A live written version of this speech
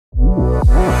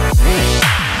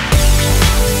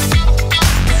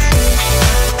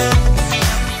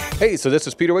Hey, so this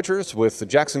is Peter Wichers with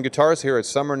Jackson Guitars here at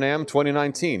Summer NAMM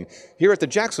 2019. Here at the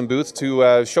Jackson booth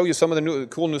to show you some of the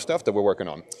cool new stuff that we're working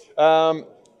on.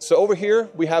 So over here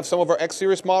we have some of our X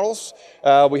Series models.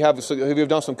 We've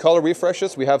done some color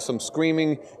refreshes. We have some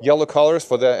screaming yellow colors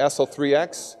for the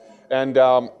SL3X, and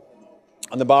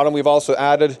on the bottom we've also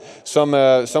added some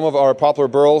of our poplar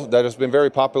burl that has been very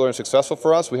popular and successful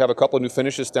for us. We have a couple of new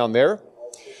finishes down there.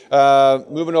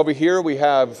 Moving over here, we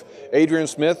have Adrian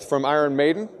Smith from Iron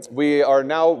Maiden. We are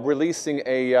now releasing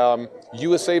a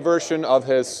USA version of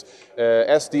his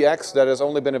SDX that has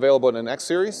only been available in an X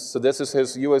Series. So this is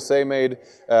his USA-made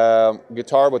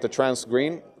guitar with the trans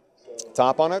green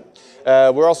top on it.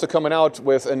 We're also coming out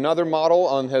with another model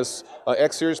on his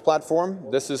X Series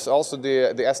platform. This is also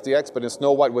the SDX, but in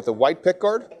snow white with a white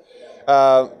pickguard.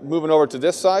 Moving over to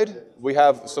this side, we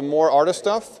have some more artist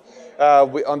stuff.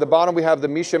 On the bottom we have the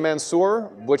Misha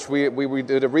Mansour, which we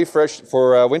did a refresh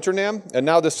for Winter NAMM, and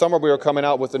now this summer we are coming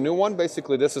out with a new one.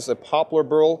 Basically this is a poplar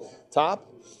burl top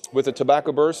with a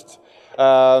tobacco burst.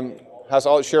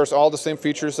 Shares all the same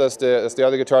features as the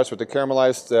other guitars, with the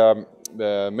caramelized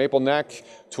maple neck,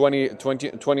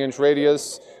 20-inch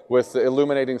radius with the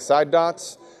illuminating side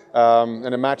dots,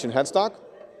 and a matching headstock.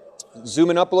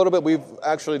 Zooming up a little bit,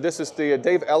 this is the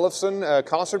Dave Ellefson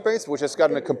concert bass, which has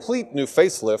gotten a complete new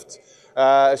facelift.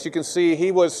 As you can see,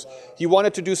 he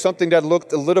wanted to do something that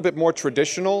looked a little bit more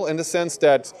traditional, in the sense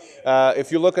that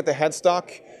if you look at the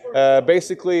headstock,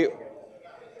 basically,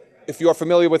 if you are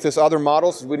familiar with his other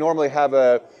models, we normally have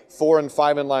a 4- and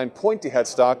 5-in-line pointy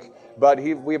headstock, but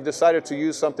we have decided to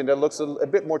use something that looks a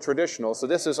bit more traditional. So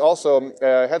this is also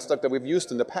a headstock that we've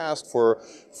used in the past for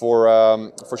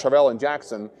Chevelle and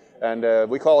Jackson. And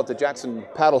we call it the Jackson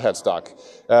paddle headstock.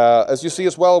 As you see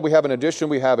as well, we have an addition.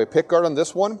 We have a pickguard on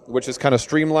this one, which is kind of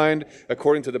streamlined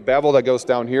according to the bevel that goes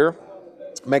down here.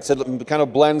 Makes it, kind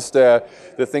of blends the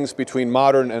things between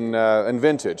modern and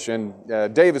vintage. And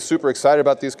Dave is super excited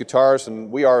about these guitars, and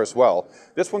we are as well.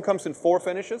 This one comes in 4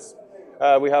 finishes.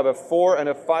 We have a 4- and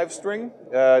a 5-string.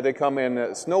 They come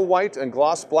in snow white and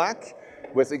gloss black,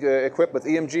 equipped with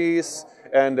EMGs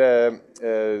and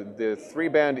the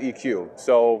 3-band EQ.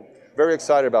 So very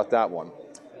excited about that one.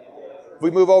 If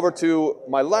we move over to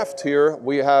my left here,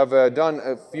 we have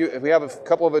we have a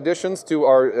couple of additions to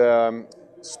our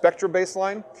Spectra bass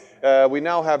line. We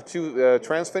now have 2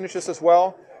 trans finishes as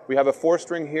well. We have a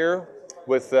 4-string here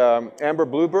with amber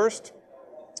blue burst,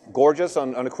 gorgeous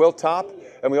on a quilt top,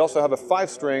 and we also have a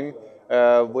 5-string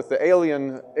with the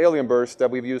alien burst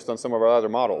that we've used on some of our other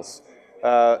models.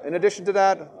 In addition to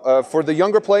that, for the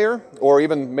younger player, or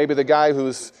even maybe the guy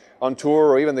who's on tour,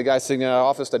 or even the guy sitting in an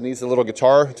office that needs a little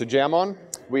guitar to jam on,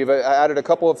 we've added a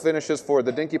couple of finishes for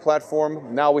the Dinky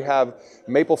platform. Now we have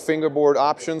maple fingerboard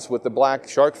options with the black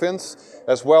shark fins.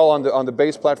 As well, on the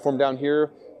bass platform down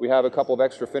here, we have a couple of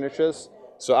extra finishes.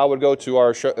 So I would go to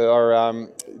our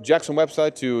Jackson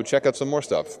website to check out some more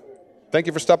stuff. Thank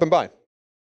you for stopping by.